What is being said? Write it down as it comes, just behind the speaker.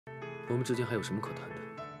我们之间还有什么可谈的？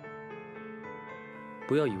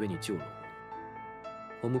不要以为你救了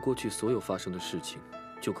我，我们过去所有发生的事情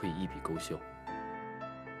就可以一笔勾销。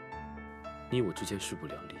你我之间势不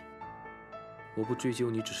两立，我不追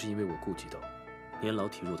究你，只是因为我顾及到年老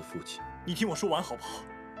体弱的父亲。你听我说完好不好？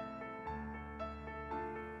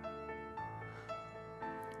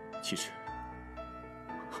其实，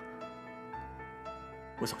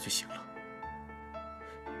我早就醒了，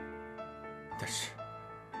但是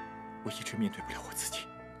我一直面对不了我自己，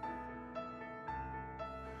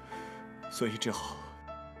所以只好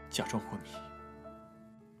假装昏迷。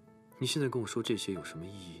你现在跟我说这些有什么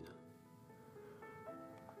意义呢？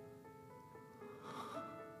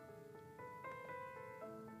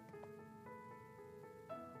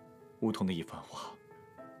梧桐的一番话，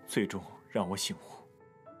最终让我醒悟，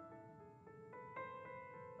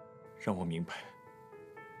让我明白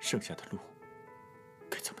剩下的路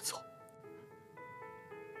该怎么走。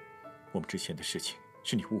我们之前的事情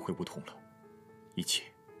是你误会梧桐了，一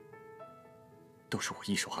切都是我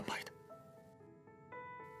一手安排的。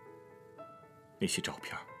那些照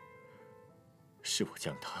片是我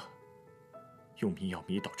将它用迷药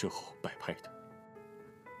迷倒之后摆拍的。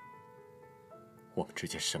我们之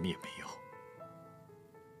间什么也没有。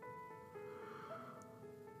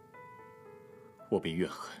我被怨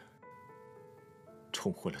恨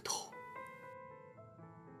冲昏了头，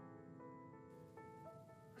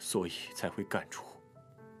所以才会干出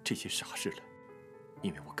这些傻事来。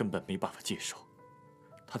因为我根本没办法接受，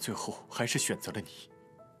他最后还是选择了你，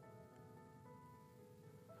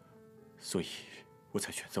所以我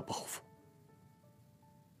才选择报复。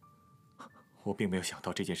我并没有想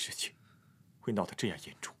到这件事情会闹得这样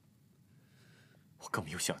严重，我更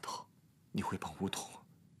没有想到你会帮梧桐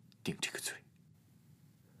顶这个罪。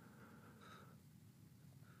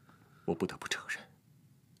我不得不承认，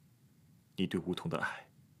你对梧桐的爱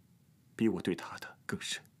比我对她的更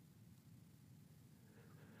深。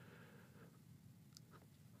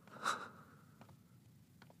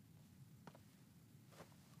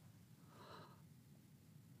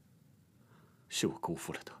是我辜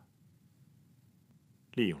负了她，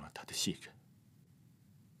利用了她的信任。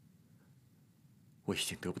我已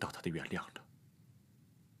经得不到她的原谅了，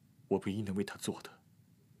我唯一能为她做的，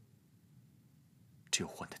只有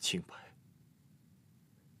还她清白。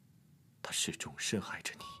她始终深爱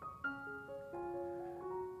着你，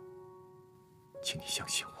请你相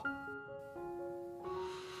信我。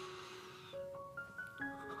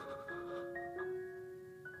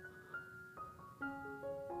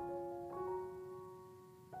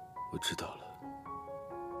我知道了。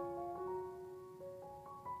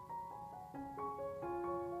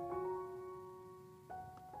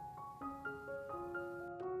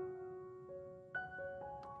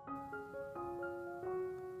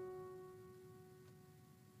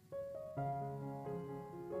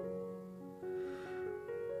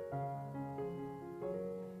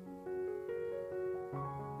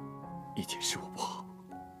一切是我不好，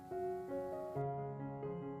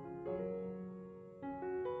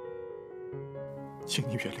请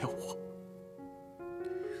你原谅我，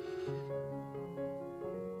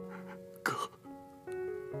哥。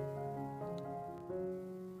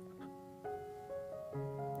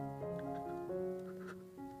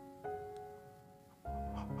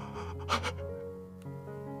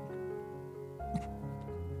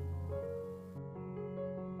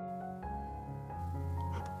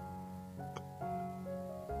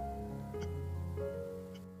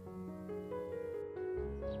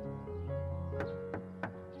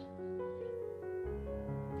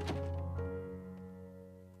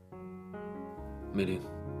梅玲，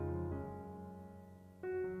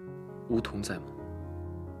梧桐在吗？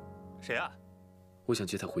谁啊？我想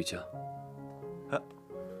接她回家。啊？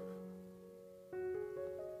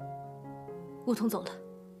梧桐走了。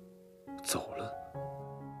走了？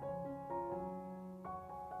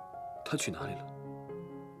她去哪里了？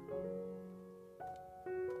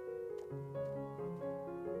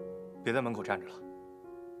别在门口站着了，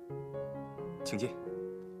请进。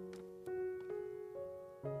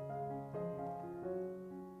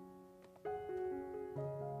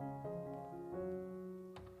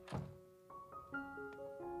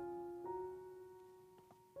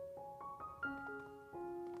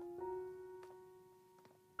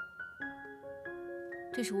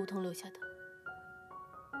这是梧桐留下的。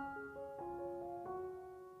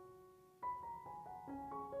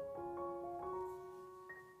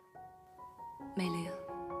梅玲，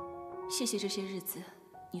谢谢这些日子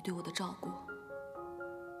你对我的照顾。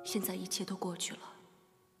现在一切都过去了，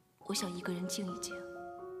我想一个人静一静。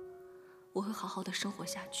我会好好的生活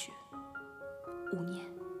下去，5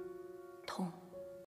年。